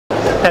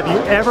Have you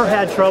ever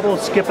had trouble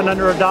skipping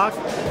under a dock?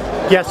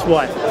 Guess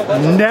what?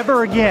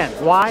 Never again.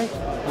 Why?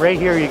 Right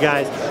here, you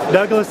guys.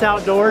 Douglas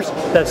Outdoors,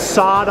 the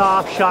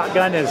sawed-off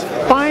shotgun is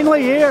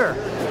finally here.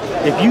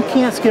 If you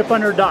can't skip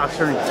under docks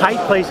or in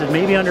tight places,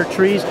 maybe under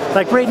trees,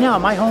 like right now,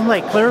 my home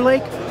lake, Clear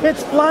Lake,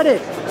 it's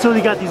flooded. So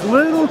they got these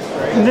little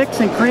nicks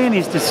and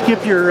crannies to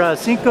skip your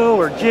Cinco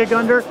or jig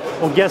under.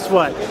 Well, guess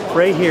what?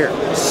 Right here,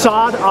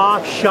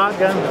 sawed-off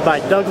shotgun by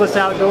Douglas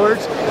Outdoors.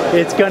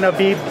 It's gonna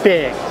be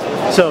big.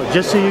 So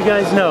just so you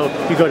guys know,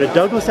 you go to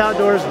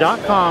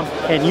douglasoutdoors.com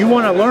and you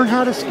want to learn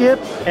how to skip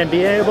and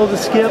be able to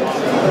skip,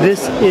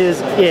 this is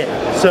it.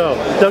 So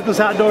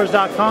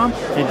douglasoutdoors.com,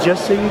 and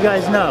just so you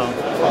guys know,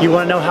 you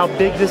want to know how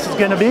big this is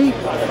going to be?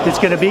 It's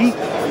going to be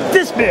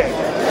this big.